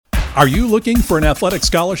Are you looking for an athletic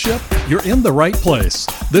scholarship? You're in the right place.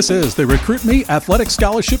 This is the Recruit Me Athletic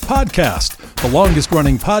Scholarship Podcast, the longest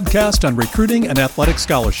running podcast on recruiting and athletic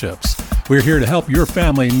scholarships. We're here to help your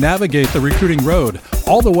family navigate the recruiting road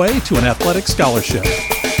all the way to an athletic scholarship.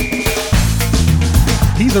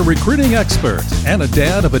 He's a recruiting expert and a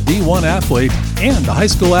dad of a D1 athlete and a high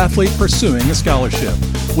school athlete pursuing a scholarship.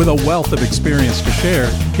 With a wealth of experience to share,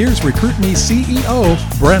 here's Recruit Me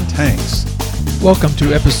CEO, Brent Hanks. Welcome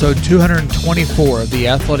to episode 224 of the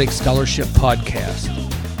Athletic Scholarship Podcast.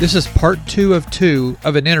 This is part 2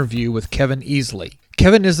 of an interview with Kevin Easley.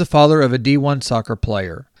 Kevin is the father of a D1 soccer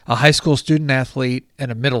player, a high school student athlete,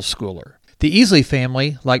 and a middle schooler. The Easley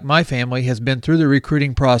family, like my family, has been through the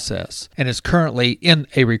recruiting process and is currently in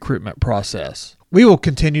a recruitment process. We will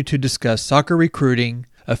continue to discuss soccer recruiting,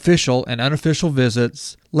 official and unofficial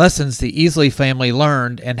visits, lessons the Easley family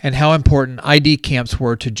learned, and how important ID camps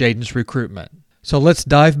were to Jaden's recruitment. So let's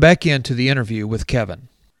dive back into the interview with Kevin.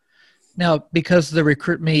 Now, because the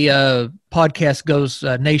Recruit Me podcast goes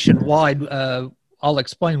nationwide, I'll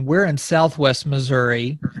explain. We're in Southwest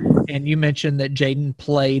Missouri, and you mentioned that Jaden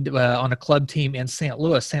played on a club team in St.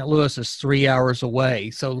 Louis. St. Louis is 3 hours away.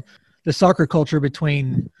 So the soccer culture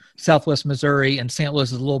between Southwest Missouri and St.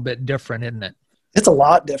 Louis is a little bit different, isn't it? It's a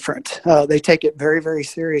lot different. They take it very, very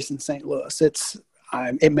serious in St. Louis.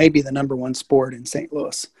 It may be the number one sport in St.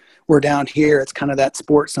 Louis. We're down here, it's kind of that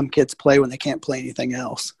sport some kids play when they can't play anything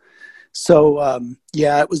else. So,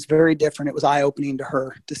 it was very different. It was eye-opening to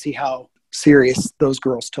her to see how serious those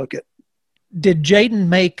girls took it. Did Jaden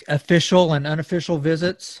make official and unofficial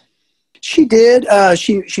visits? She did.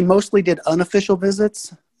 She mostly did unofficial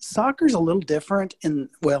visits. Soccer's a little different,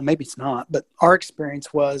 maybe it's not, but our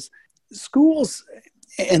experience was schools,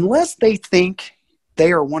 unless they think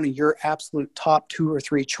they are one of your absolute top 2 or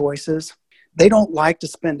 3 choices, they don't like to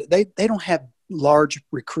spend they don't have large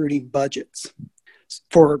recruiting budgets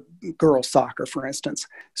for girls soccer, for instance.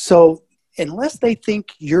 So unless they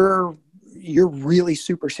think you're really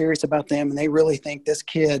super serious about them and they really think this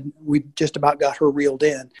kid, we just about got her reeled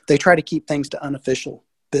in, they try to keep things to unofficial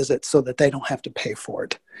visits so that they don't have to pay for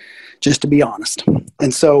it, just to be honest.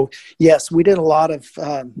 And so, yes, we did a lot of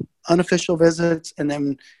unofficial visits and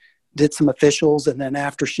then did some officials, and then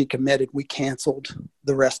after she committed, we canceled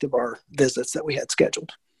the rest of our visits that we had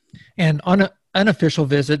scheduled. And on unofficial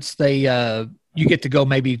visits, you get to go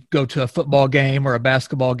to a football game or a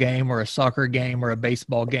basketball game or a soccer game or a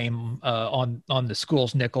baseball game on the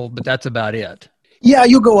school's nickel, but that's about it. Yeah,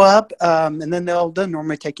 you'll go up, and then they'll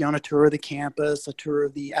normally take you on a tour of the campus, a tour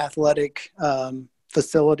of the athletic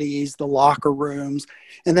facilities, the locker rooms,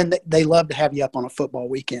 and then they love to have you up on a football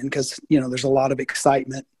weekend because there's a lot of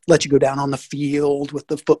excitement. Let you go down on the field with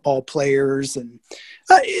the football players, and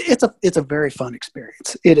it's a very fun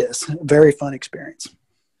experience. It is a very fun experience.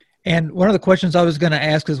 And one of the questions I was going to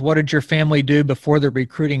ask is, what did your family do before the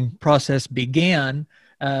recruiting process began?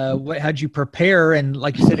 How'd you prepare? And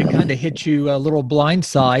like you said, it kind of hit you a little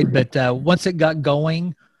blindside, but once it got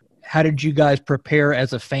going, how did you guys prepare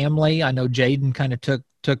as a family? I know Jaden kind of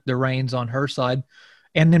took the reins on her side.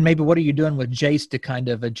 And then maybe what are you doing with Jace to kind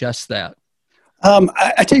of adjust that?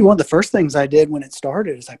 I tell you, one of the first things I did when it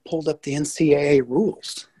started is I pulled up the NCAA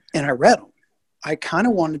rules and I read them. I kind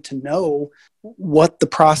of wanted to know what the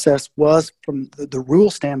process was from the rule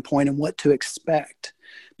standpoint and what to expect.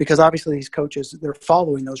 Because obviously these coaches, they're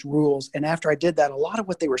following those rules. And after I did that, a lot of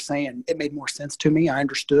what they were saying, it made more sense to me. I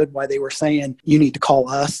understood why they were saying, you need to call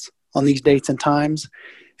us on these dates and times.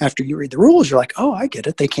 After you read the rules, you're like, oh, I get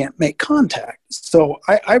it. They can't make contact. So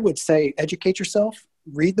I would say educate yourself,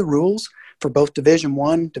 read the rules for both Division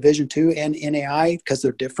I, Division II, and NAI because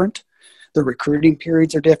they're different. The recruiting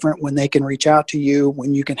periods are different, when they can reach out to you,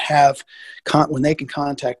 when you can when they can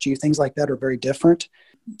contact you. Things like that are very different.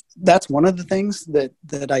 That's one of the things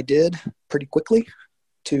that I did pretty quickly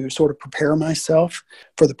to sort of prepare myself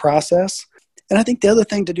for the process. And I think the other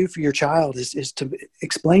thing to do for your child is to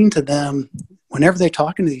explain to them, whenever they're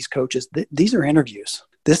talking to these coaches, these are interviews.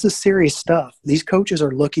 This is serious stuff. These coaches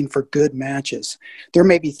are looking for good matches. There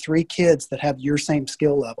may be 3 kids that have your same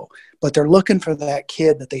skill level, but they're looking for that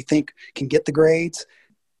kid that they think can get the grades,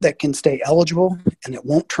 that can stay eligible, and that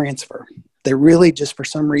won't transfer. They really just, for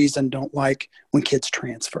some reason, don't like when kids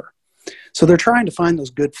transfer. So they're trying to find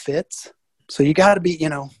those good fits. So you got to be,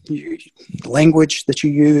 the language that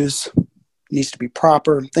you use needs to be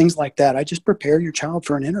proper, things like that. I just prepare your child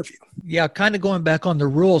for an interview. Yeah, kind of going back on the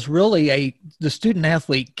rules, really the student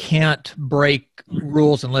athlete can't break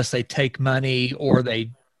rules unless they take money or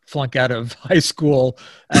they flunk out of high school.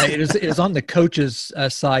 It is on the coach's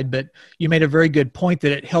side, but you made a very good point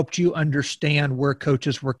that it helped you understand where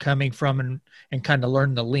coaches were coming from and kind of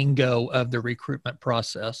learn the lingo of the recruitment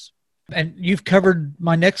process. And you've covered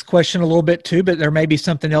my next question a little bit too, but there may be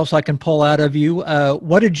something else I can pull out of you.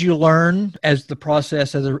 What did you learn as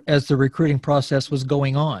the recruiting process was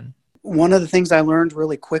going on? One of the things I learned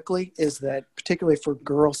really quickly is that, particularly for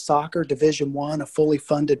girls soccer, Division I, a fully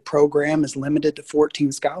funded program is limited to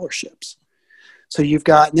 14 scholarships. So and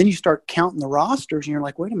then you start counting the rosters and you're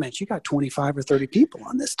like, wait a minute, you got 25 or 30 people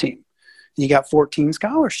on this team. And you got 14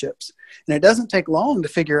 scholarships. And it doesn't take long to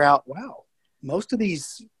figure out, wow, most of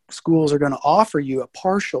these schools are going to offer you a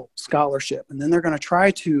partial scholarship. And then they're going to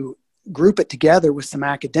try to group it together with some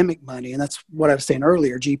academic money. And that's what I was saying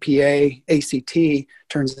earlier, GPA, ACT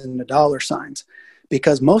turns into dollar signs.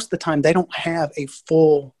 Because most of the time they don't have a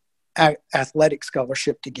full athletic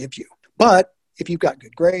scholarship to give you. But if you've got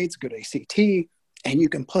good grades, good ACT, and you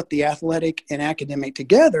can put the athletic and academic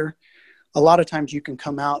together, a lot of times you can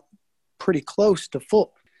come out pretty close to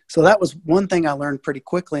full. So that was one thing I learned pretty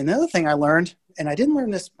quickly. And the other thing I learned, and I didn't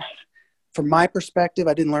learn this from my perspective,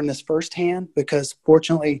 I didn't learn this firsthand because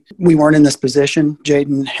fortunately we weren't in this position.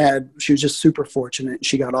 Jaden she was just super fortunate and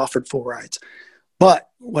she got offered full rides. But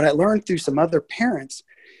what I learned through some other parents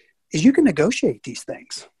is you can negotiate these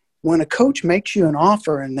things. When a coach makes you an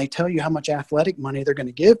offer and they tell you how much athletic money they're going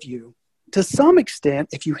to give you, to some extent,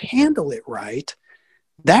 if you handle it right,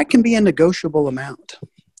 that can be a negotiable amount.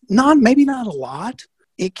 Maybe not a lot.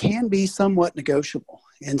 It can be somewhat negotiable.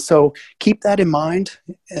 And so keep that in mind.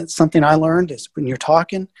 It's something I learned is when you're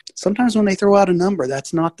talking, sometimes when they throw out a number,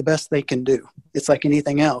 that's not the best they can do. It's like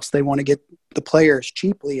anything else. They want to get the player as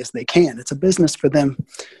cheaply as they can. It's a business for them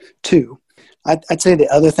too. I'd say the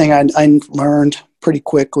other thing I learned pretty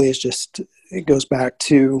quickly is it goes back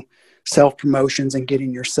to self-promotions and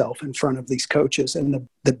getting yourself in front of these coaches. And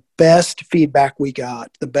the best feedback we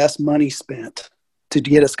got, the best money spent to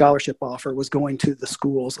get a scholarship offer was going to the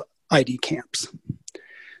school's ID camps.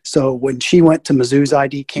 So when she went to Mizzou's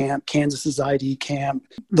ID camp, Kansas's ID camp,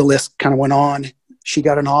 the list kind of went on. She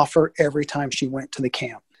got an offer every time she went to the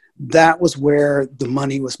camp. That was where the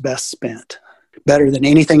money was best spent. Better than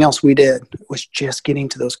anything else we did was just getting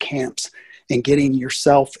to those camps and getting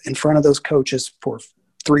yourself in front of those coaches for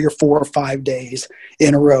 3 or 4 or 5 days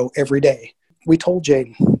in a row every day. We told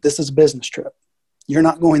Jaden, this is a business trip. You're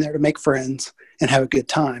not going there to make friends and have a good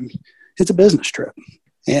time. It's a business trip.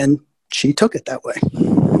 And she took it that way.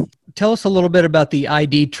 Tell us a little bit about the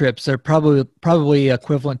ID trips. They're probably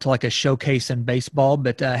equivalent to like a showcase in baseball,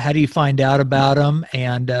 but how do you find out about them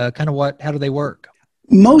and how do they work?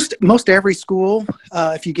 Most every school,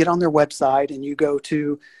 if you get on their website and you go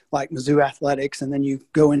to like Mizzou Athletics and then you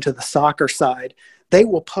go into the soccer side, they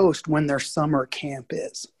will post when their summer camp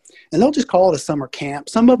is. And they'll just call it a summer camp.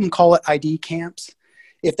 Some of them call it ID camps.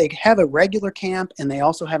 If they have a regular camp and they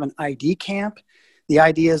also have an ID camp, the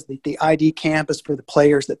idea is that the ID camp is for the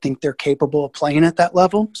players that think they're capable of playing at that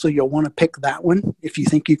level. So you'll want to pick that one if you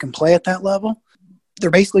think you can play at that level.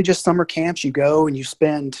 They're basically just summer camps. You go and you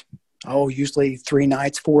spend, usually 3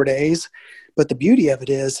 nights, 4 days. But the beauty of it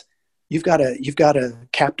is you've got a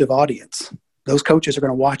captive audience. Those coaches are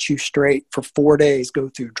going to watch you straight for 4 days, go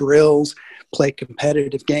through drills, play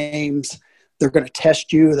competitive games. They're going to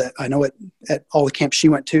test you. That I know at all the camps she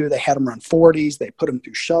went to, they had them run 40s. They put them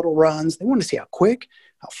through shuttle runs. They wanted to see how quick,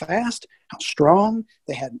 how fast, how strong.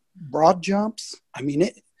 They had broad jumps. I mean,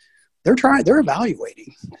 they're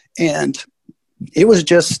evaluating. And it was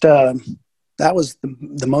just, that was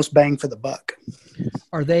the most bang for the buck.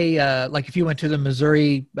 Are they, like if you went to the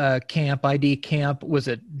Missouri camp, ID camp, was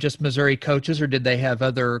it just Missouri coaches or did they have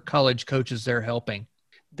other college coaches there helping?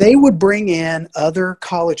 They would bring in other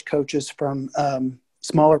college coaches from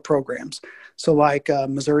smaller programs. So like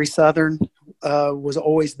Missouri Southern was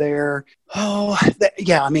always there.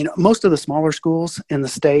 Most of the smaller schools in the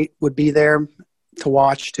state would be there to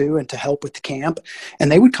watch too and to help with the camp. And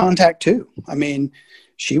they would contact too. I mean,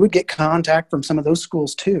 she would get contact from some of those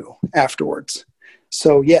schools too afterwards.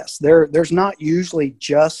 So yes, there's not usually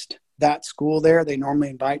just that school there. They normally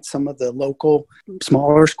invite some of the local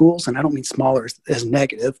smaller schools, and I don't mean smaller as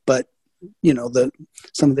negative, but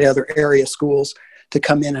some of the other area schools to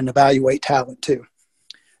come in and evaluate talent too.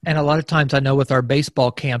 And a lot of times I know with our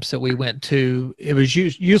baseball camps that we went to, it was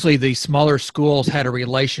usually the smaller schools had a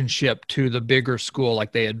relationship to the bigger school,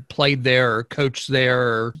 like they had played there or coached there,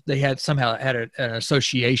 or they had somehow had an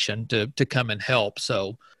association to come and help.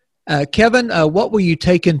 So Kevin, what will you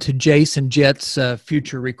take into Jace and Jet's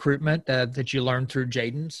future recruitment that you learned through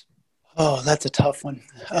Jaden's? Oh, that's a tough one.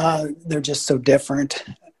 They're just so different.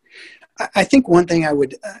 I think one thing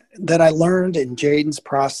that I learned in Jaden's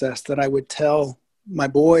process that I would tell my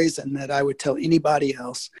boys and that I would tell anybody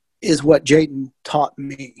else is what Jaden taught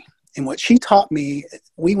me. And what she taught me,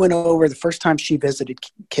 we went over the first time she visited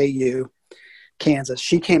KU, Kansas.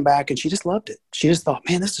 She came back and she just loved it. She just thought,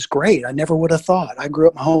 man, this is great. I never would have thought. I grew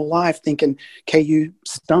up my whole life thinking KU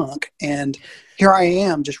stunk. And here I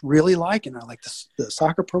am just really liking it. I like the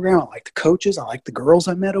soccer program. I like the coaches. I like the girls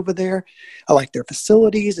I met over there. I like their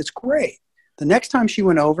facilities. It's great. The next time she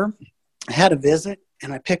went over, I had a visit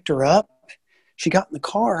and I picked her up. She got in the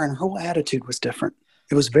car and her whole attitude was different.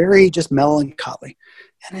 It was very just melancholy.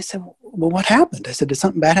 And I said, well, what happened? I said, did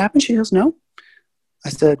something bad happen? She goes, no. I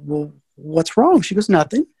said, well, what's wrong? She goes,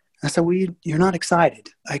 nothing. I said, well, you're not excited.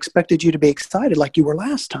 I expected you to be excited like you were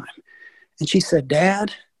last time. And she said,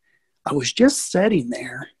 Dad, I was just sitting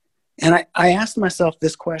there. And I asked myself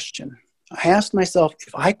this question. I asked myself,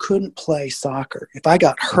 if I couldn't play soccer, if I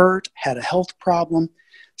got hurt, had a health problem,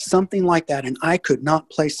 something like that, and I could not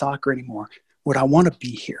play soccer anymore, would I want to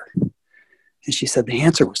be here? And she said, the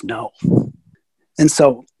answer was no. And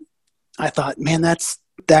so I thought, man, that's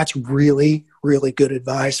really, really good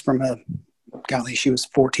advice from she was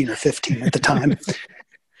 14 or 15 at the time.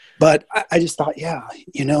 But I just thought, yeah,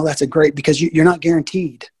 that's a great, because you're not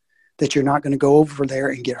guaranteed that you're not going to go over there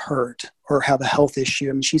and get hurt or have a health issue.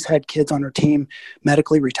 I mean, she's had kids on her team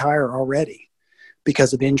medically retire already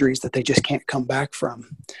because of injuries that they just can't come back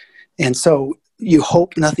from. And so you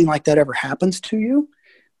hope nothing like that ever happens to you,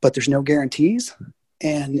 but there's no guarantees.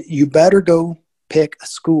 And you better go pick a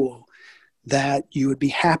school that you would be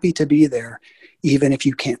happy to be there, even if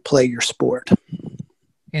you can't play your sport.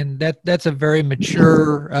 And that's a very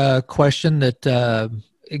mature question that,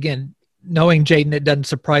 again, knowing Jaden, it doesn't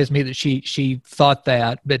surprise me that she thought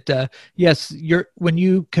that. But yes, when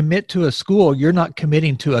you commit to a school, you're not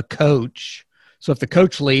committing to a coach. So if the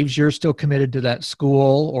coach leaves, you're still committed to that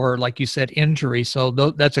school, or like you said, injury. So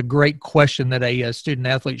that's a great question that a student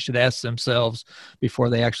athlete should ask themselves before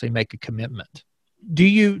they actually make a commitment. Do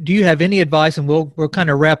you have any advice, and we'll kind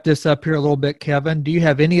of wrap this up here a little bit, Kevin. Do you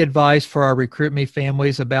have any advice for our Recruit Me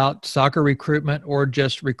families about soccer recruitment or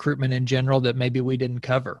just recruitment in general that maybe we didn't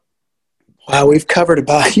cover? Wow, we've covered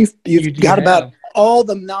about you've got about all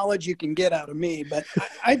the knowledge you can get out of me. But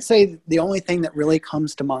I'd say the only thing that really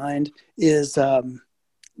comes to mind is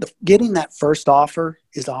getting that first offer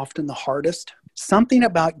is often the hardest. Something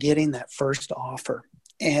about getting that first offer.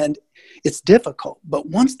 And it's difficult, but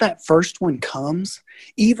once that first one comes,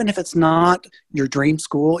 even if it's not your dream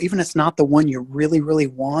school, even if it's not the one you really, really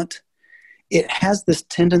want, it has this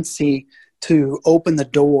tendency to open the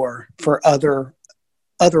door for other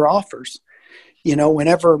offers.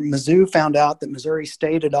 Whenever Mizzou found out that Missouri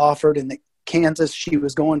State had offered and that Kansas, she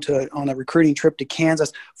was going on a recruiting trip to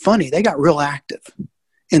Kansas, funny, they got real active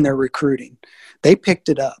in their recruiting. They picked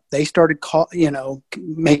it up. They started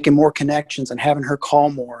making more connections and having her call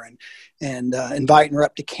more and inviting her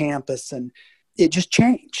up to campus. And it just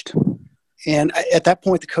changed. And at that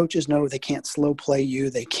point, the coaches know they can't slow play you.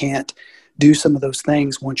 They can't do some of those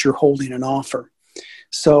things once you're holding an offer.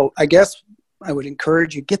 So I guess I would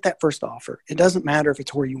encourage you, get that first offer. It doesn't matter if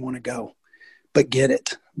it's where you want to go, but get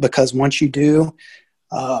it. Because once you do,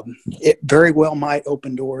 it very well might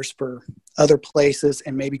open doors for other places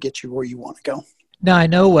and maybe get you where you want to go. Now, I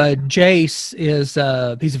know Jace he's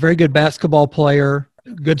a very good basketball player,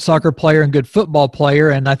 good soccer player, and good football player.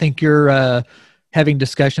 And I think you're having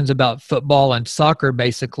discussions about football and soccer,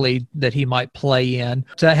 basically, that he might play in.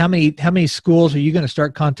 So how many schools are you going to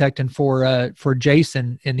start contacting for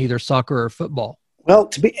Jason in either soccer or football? Well,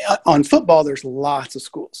 to be on football, there's lots of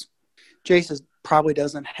schools. Jason probably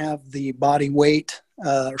doesn't have the body weight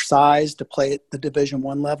or size to play at the Division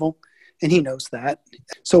I level, and he knows that.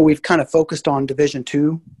 So we've kind of focused on Division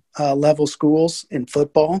II level schools in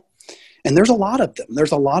football, and there's a lot of them.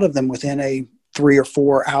 There's a lot of them within a 3 or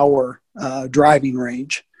 4 hour driving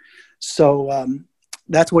range. So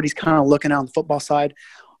that's what he's kind of looking at on the football side.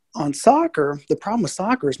 On soccer, the problem with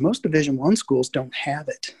soccer is most Division I schools don't have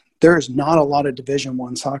it. There is not a lot of Division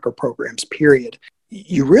I soccer programs, period.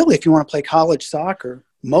 You really, if you want to play college soccer,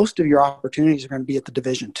 most of your opportunities are going to be at the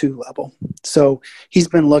Division II level. So he's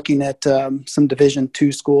been looking at some Division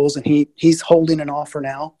II schools, and he's holding an offer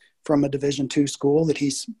now from a Division II school that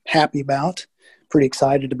he's happy about, pretty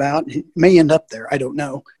excited about. He may end up there. I don't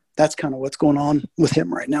know. That's kind of what's going on with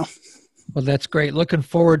him right now. Well, that's great. Looking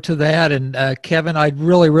forward to that. And Kevin, I'd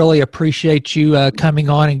really, really appreciate you coming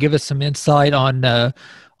on and give us some insight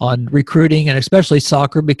on recruiting and especially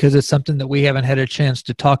soccer, because it's something that we haven't had a chance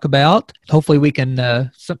to talk about. Hopefully we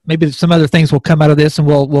can, maybe some other things will come out of this and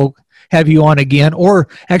we'll have you on again, or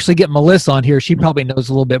actually get Melissa on here. She probably knows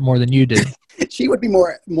a little bit more than you do. She would be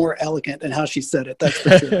more elegant in how she said it. That's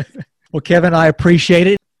for sure. Well, Kevin, I appreciate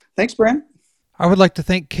it. Thanks, Brent. I would like to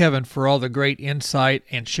thank Kevin for all the great insight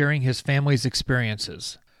and sharing his family's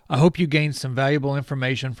experiences. I hope you gained some valuable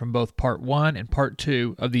information from both Part 1 and Part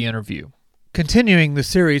 2 of the interview. Continuing the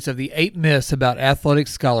series of the 8 myths about athletic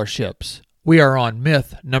scholarships, we are on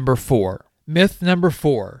myth number 4. Myth number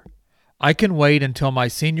 4. I can wait until my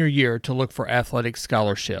senior year to look for athletic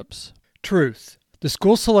scholarships. Truth. The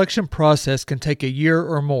school selection process can take a year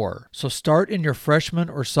or more, so start in your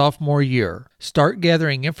freshman or sophomore year. Start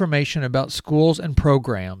gathering information about schools and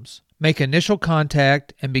programs. Make initial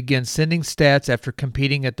contact and begin sending stats after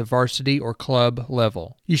competing at the varsity or club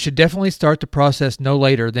level. You should definitely start the process no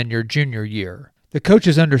later than your junior year. The coach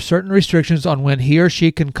is under certain restrictions on when he or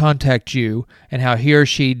she can contact you and how he or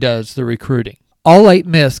she does the recruiting. All 8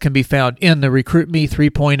 myths can be found in the Recruit Me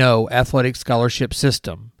 3.0 Athletic Scholarship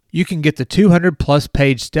System. You can get the 200-plus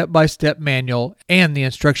page step-by-step manual and the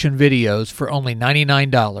instruction videos for only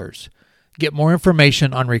 $99. Get more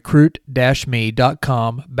information on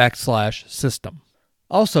recruit-me.com/system.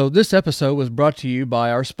 Also, this episode was brought to you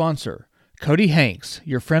by our sponsor, Cody Hanks,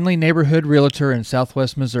 your friendly neighborhood realtor in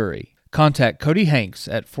Southwest Missouri. Contact Cody Hanks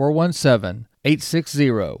at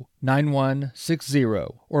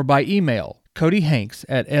 417-860-9160 or by email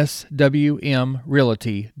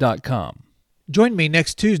codyhanks@swmrealty.com. Join me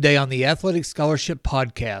next Tuesday on the Athletic Scholarship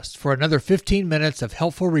Podcast for another 15 minutes of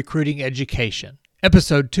helpful recruiting education.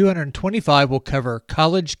 Episode 225 will cover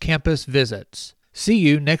college campus visits. See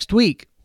you next week.